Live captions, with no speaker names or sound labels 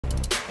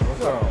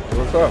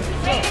What's up?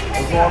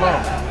 What's going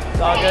on? It's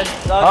all good.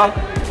 It's all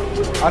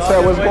good. I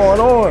said, what's going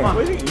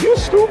on? You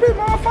stupid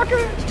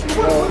motherfucker?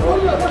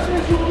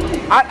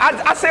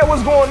 I said,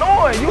 what's going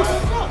on?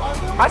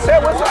 I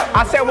said, what's up?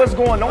 I said, what's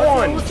going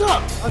on? What's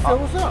up? I said,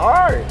 what's up? All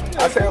right.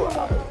 I said,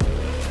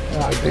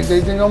 I think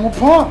they think I'm a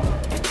punk.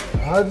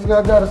 I just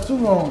got a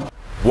suit on.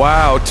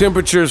 Wow,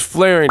 temperatures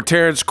flaring.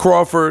 Terence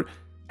Crawford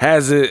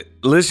has it,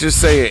 let's just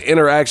say, an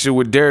interaction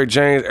with Derrick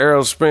James,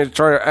 Errol Spence,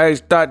 trying to ice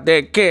start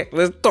that cat.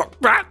 Let's talk.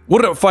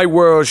 What up, Fight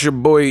World? It's your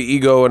boy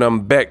Ego, and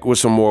I'm back with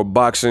some more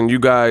boxing. You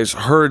guys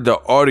heard the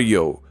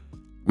audio.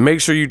 Make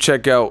sure you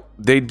check out.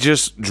 They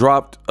just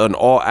dropped an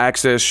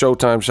all-access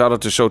Showtime. Shout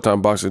out to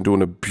Showtime Boxing,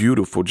 doing a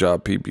beautiful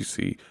job.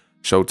 PBC,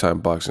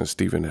 Showtime Boxing,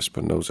 Steven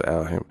Espinoza,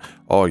 Al him,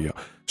 all y'all.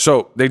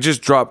 So they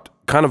just dropped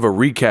kind of a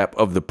recap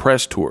of the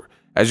press tour.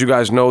 As you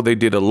guys know, they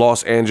did a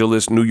Los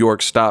Angeles, New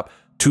York stop,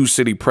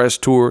 two-city press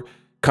tour,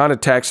 kind of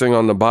taxing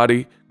on the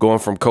body, going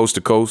from coast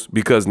to coast,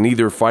 because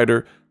neither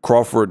fighter,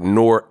 Crawford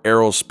nor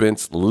Errol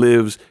Spence,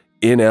 lives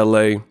in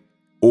LA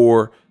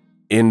or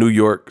in New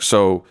York.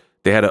 So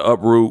they had to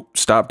uproot,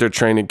 stop their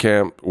training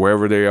camp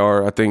wherever they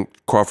are. I think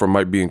Crawford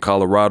might be in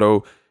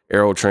Colorado.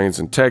 Errol trains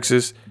in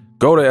Texas.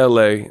 Go to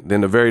LA.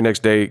 Then the very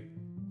next day,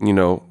 you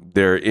know,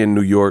 they're in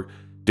New York,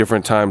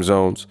 different time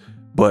zones,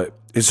 but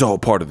it's all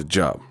part of the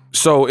job.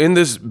 So in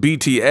this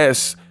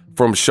BTS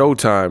from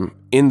Showtime,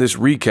 in this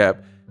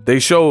recap, they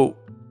show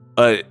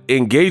an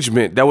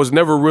engagement that was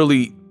never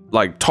really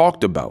like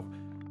talked about,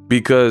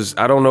 because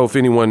I don't know if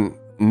anyone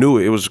knew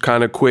it. It was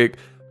kind of quick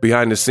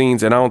behind the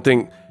scenes, and I don't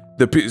think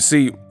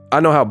see, I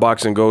know how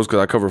boxing goes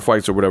because I cover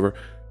fights or whatever,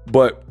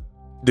 but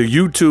the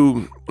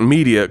YouTube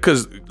media,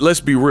 because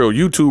let's be real,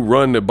 YouTube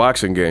run the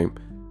boxing game.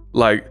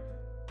 Like,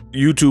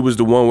 YouTube is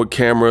the one with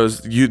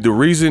cameras. The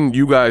reason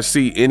you guys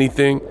see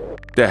anything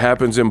that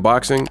happens in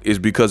boxing is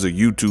because of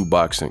YouTube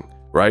boxing,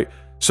 right?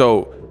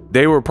 So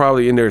they were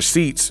probably in their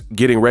seats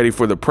getting ready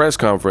for the press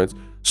conference.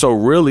 So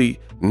really,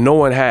 no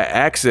one had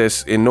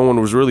access and no one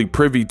was really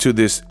privy to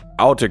this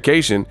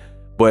altercation.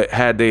 But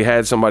had they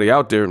had somebody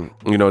out there,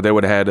 you know, they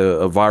would have had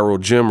a viral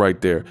gem right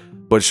there.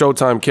 But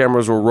Showtime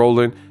cameras were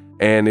rolling,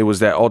 and it was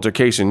that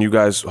altercation. You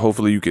guys,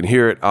 hopefully you can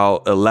hear it.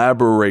 I'll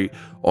elaborate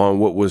on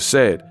what was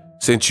said,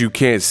 since you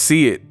can't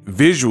see it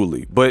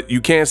visually. But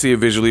you can see it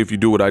visually if you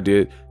do what I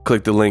did.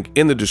 Click the link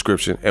in the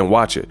description and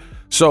watch it.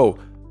 So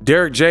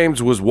Derrick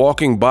James was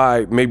walking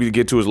by, maybe to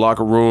get to his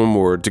locker room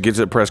or to get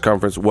to the press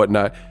conference,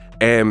 whatnot.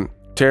 And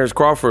Terence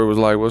Crawford was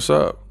like, what's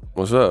up?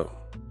 What's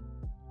up?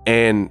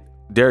 And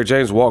Derrick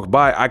James walked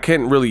by. I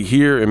couldn't really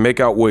hear and make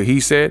out what he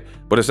said,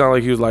 but it sounded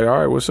like he was like, all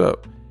right, what's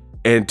up?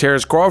 And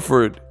Terence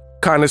Crawford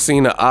kind of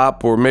seen an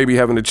op, or maybe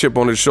having a chip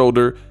on his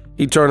shoulder.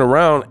 He turned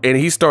around and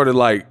he started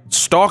like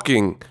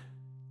stalking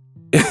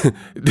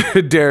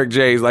Derrick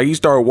James. Like, he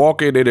started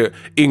walking and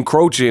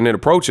encroaching and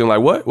approaching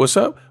like, what? What's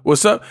up?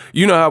 What's up?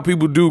 You know how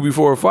people do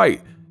before a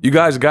fight. You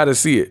guys got to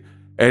see it.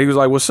 And he was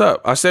like, what's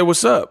up? I said,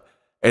 what's up?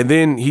 And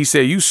then he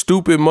said, you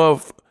stupid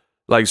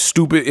like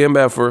stupid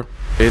MFer.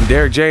 And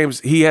Derrick James,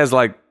 he has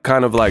like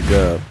kind of like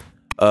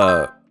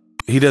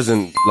he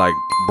doesn't like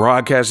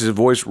broadcast his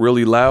voice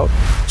really loud,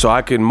 so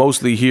I can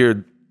mostly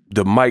hear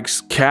the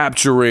mics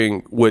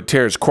capturing what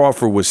Terence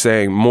Crawford was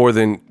saying more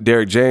than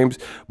Derrick James.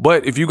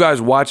 But if you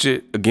guys watch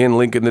it, again,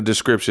 link in the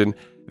description,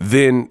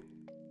 then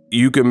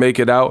you can make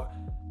it out.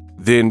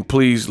 Then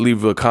please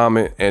leave a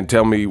comment and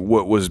tell me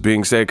what was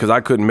being said, because I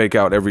couldn't make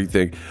out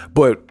everything.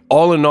 But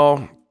all in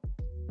all,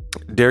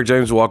 Derrick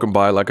James walking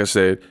by, like I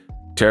said,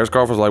 Terence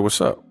Crawford's like, what's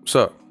up? What's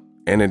up?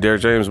 And then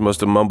Derrick James must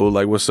have mumbled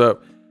like, what's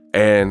up?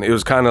 And it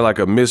was kind of like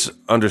a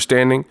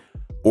misunderstanding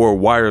or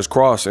wires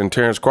crossed. And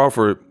Terence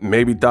Crawford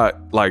maybe thought,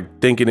 like,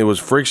 thinking it was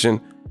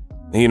friction,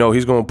 you know,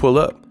 he's going to pull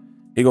up.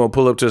 He's going to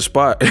pull up to the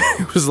spot.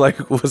 He was like,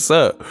 what's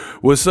up?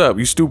 What's up?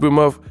 You stupid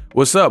muff.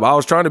 What's up? I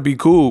was trying to be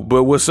cool,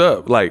 but what's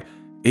up? Like,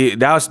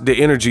 that's the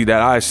energy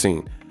that I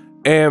seen.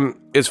 And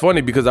it's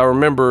funny because I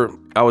remember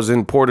I was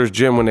in Porter's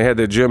gym when they had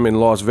their gym in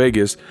Las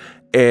Vegas,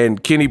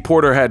 and Kenny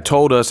Porter had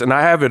told us, and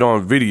I have it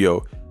on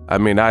video. I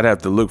mean, I'd have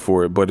to look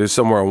for it, but it's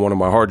somewhere on one of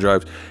my hard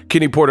drives.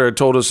 Kenny Porter had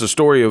told us a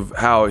story of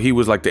how he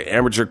was like the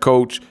amateur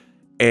coach,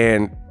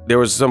 and there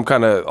was some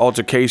kind of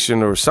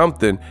altercation or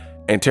something,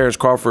 and Terence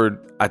Crawford,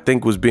 I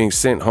think, was being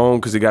sent home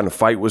because he got in a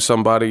fight with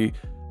somebody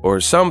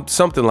or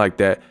something like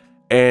that.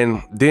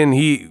 And then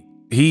he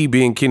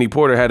being Kenny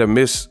Porter, had a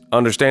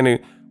misunderstanding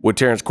with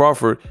Terence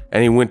Crawford,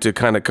 and he went to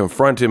kind of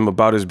confront him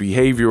about his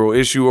behavioral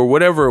issue or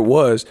whatever it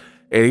was.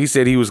 And he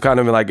said he was kind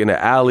of like in an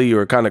alley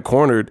or kind of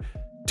cornered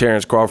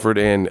Terence Crawford,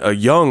 and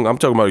I'm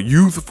talking about a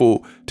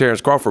youthful Terence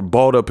Crawford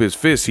balled up his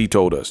fist, he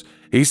told us.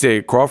 He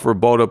said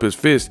Crawford balled up his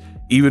fist,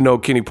 even though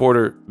Kenny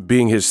Porter,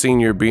 being his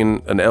senior,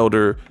 being an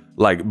elder,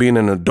 like being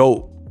an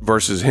adult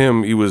versus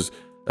him, he was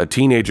a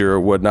teenager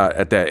or whatnot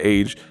at that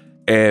age.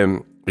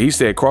 And he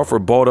said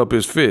Crawford balled up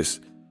his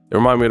fist. It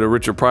reminded me of the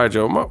Richard Pryor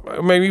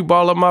joke. Made me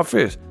ball up my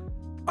fist.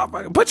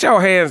 Put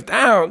your hands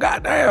down,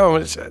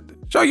 goddamn.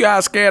 Show you how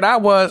scared I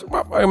was.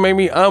 It made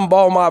me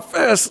unball my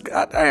fist,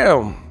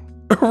 goddamn.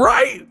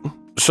 Right?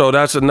 So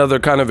that's another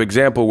kind of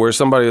example where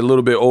somebody a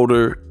little bit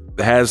older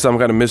has some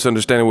kind of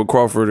misunderstanding with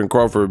Crawford, and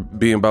Crawford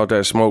being about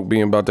that smoke,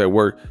 being about that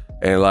work,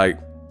 and like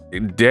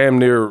damn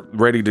near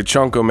ready to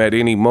chunk him at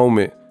any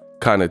moment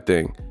kind of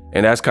thing.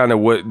 And that's kind of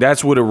what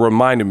it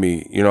reminded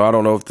me. You know, I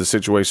don't know if the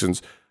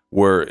situations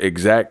were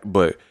exact,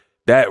 but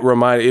that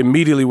reminded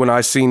immediately when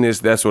I seen this,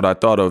 that's what I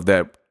thought of,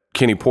 that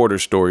Kenny Porter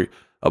story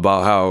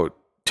about how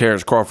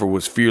Terence Crawford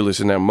was fearless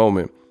in that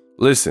moment.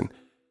 Listen,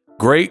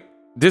 great.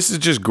 This is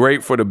just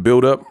great for the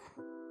buildup.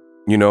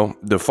 You know,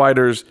 the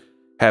fighters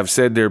have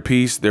said their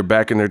piece. They're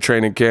back in their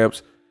training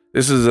camps.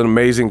 This is an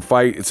amazing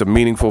fight. It's a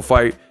meaningful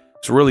fight.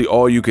 It's really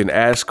all you can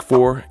ask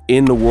for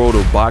in the world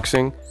of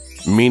boxing.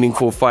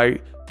 Meaningful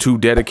fight, 2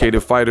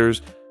 dedicated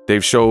fighters.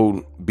 They've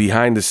showed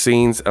behind the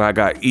scenes, and I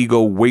got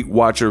Ego Weight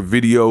Watcher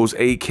videos,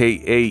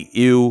 aka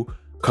EW,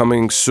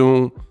 coming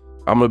soon.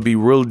 I'm gonna be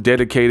real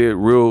dedicated,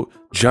 real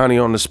Johnny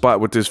on the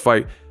spot with this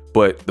fight.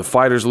 But the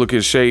fighters look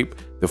in shape.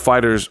 The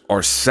fighters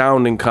are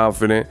sounding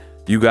confident.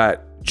 You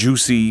got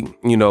juicy,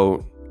 you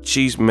know,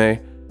 cheese man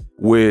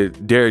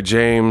with Derek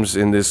James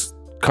in this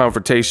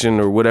confrontation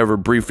or whatever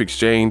brief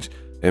exchange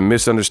and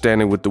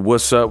misunderstanding with the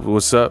what's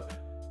up.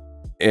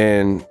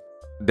 And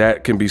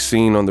that can be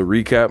seen on the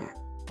recap.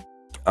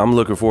 I'm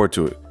looking forward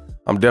to it.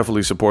 I'm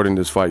definitely supporting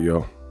this fight,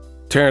 yo.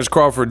 Terence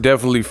Crawford,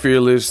 definitely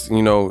fearless.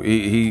 You know,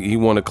 he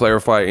want to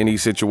clarify any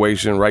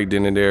situation right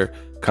then and there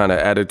kind of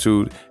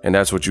attitude. And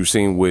that's what you've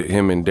seen with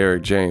him and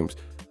Derek James.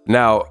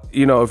 Now,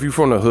 you know, if you're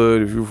from the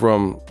hood, if you're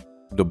from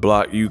the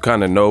block, you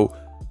kind of know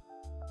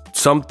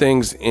some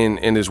things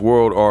in this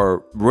world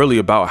are really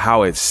about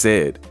how it's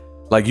said.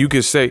 Like you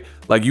could say,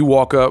 like you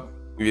walk up,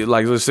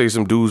 like let's say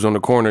some dudes on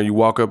the corner, you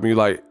walk up and you're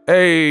like,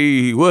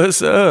 hey,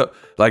 what's up?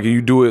 Like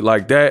you do it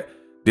like that,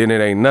 then it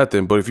ain't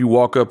nothing. But if you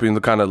walk up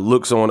and kind of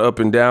look someone up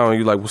and down and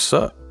you're like, what's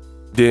up?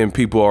 Then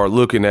people are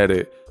looking at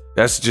it.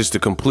 That's just a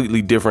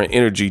completely different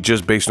energy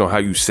just based on how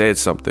you said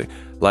something.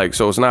 Like,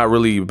 so it's not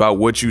really about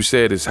what you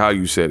said, it's how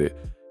you said it.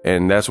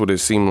 And that's what it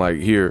seemed like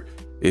here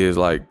is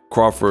like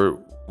Crawford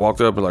walked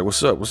up and like,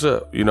 what's up? What's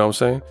up? You know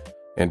what I'm saying?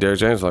 And Derek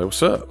James like,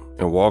 what's up?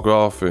 And walk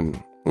off, and,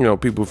 you know,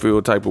 people feel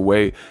a type of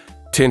way.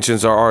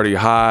 Tensions are already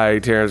high.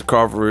 Terence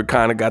Crawford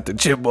kind of got the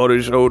chip on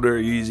his shoulder.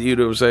 You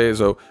know what I'm saying?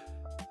 So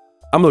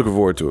I'm looking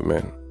forward to it,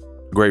 man.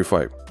 Great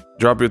fight.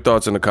 Drop your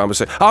thoughts in the comments.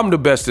 Say, I'm the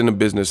best in the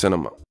business, and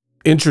I'm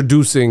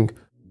introducing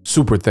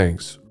Super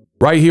Thanks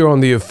right here on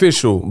the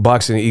official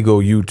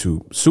Boxingego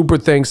YouTube. Super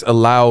Thanks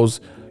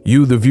allows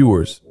you, the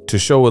viewers, to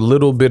show a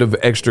little bit of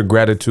extra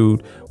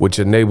gratitude, which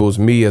enables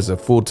me as a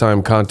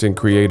full-time content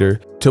creator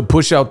to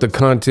push out the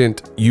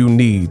content you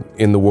need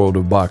in the world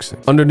of boxing.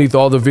 Underneath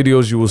all the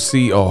videos, you will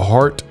see a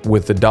heart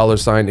with the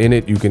 $sign in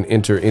it. You can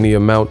enter any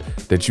amount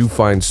that you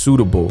find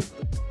suitable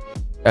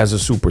as a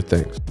super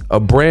thanks. A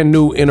brand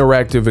new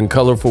interactive and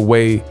colorful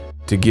way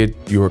to get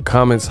your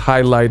comments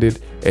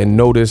highlighted and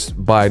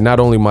noticed by not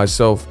only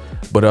myself,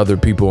 but other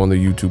people on the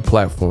YouTube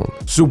platform.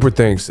 Super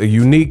thanks, a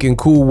unique and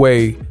cool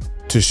way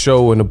to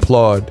show and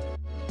applaud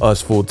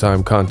us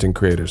full-time content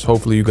creators.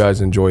 Hopefully you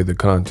guys enjoy the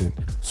content.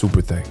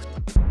 Super thanks.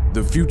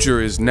 The future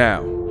is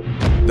now.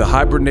 The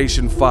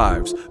Hibernation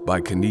 5s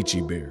by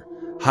Kenichi Bear.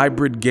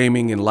 Hybrid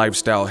gaming and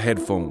lifestyle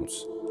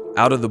headphones.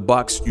 Out of the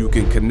box, you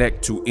can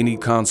connect to any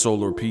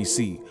console or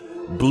PC.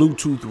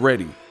 Bluetooth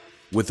ready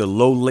with a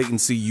low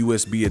latency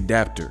USB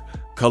adapter,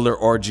 color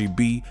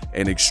RGB,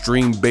 and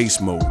extreme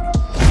bass mode.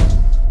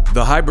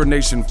 The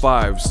Hibernation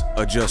 5s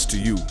adjust to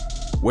you.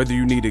 Whether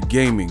you need a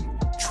gaming,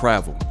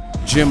 travel,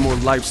 gym, or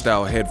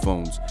lifestyle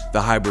headphones,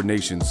 the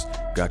Hibernations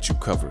got you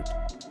covered.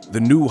 The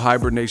new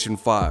Hibernation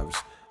 5s,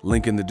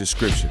 link in the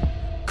description.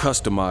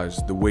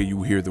 Customize the way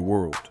you hear the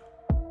world.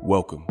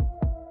 Welcome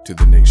to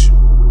the nation.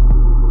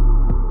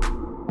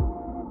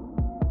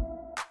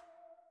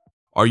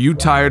 Are you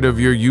tired of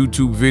your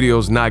YouTube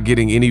videos not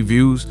getting any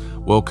views?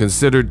 Well,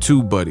 consider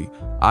TubeBuddy.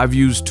 I've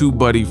used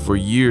TubeBuddy for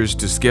years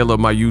to scale up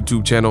my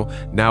YouTube channel.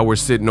 Now we're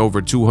sitting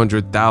over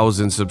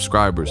 200,000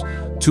 subscribers.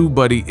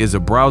 TubeBuddy is a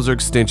browser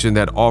extension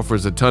that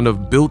offers a ton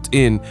of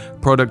built-in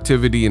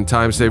productivity and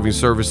time-saving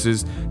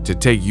services to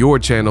take your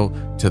channel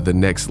to the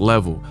next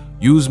level.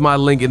 Use my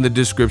link in the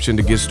description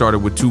to get started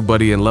with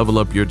TubeBuddy and level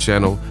up your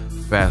channel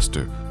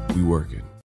faster. We working.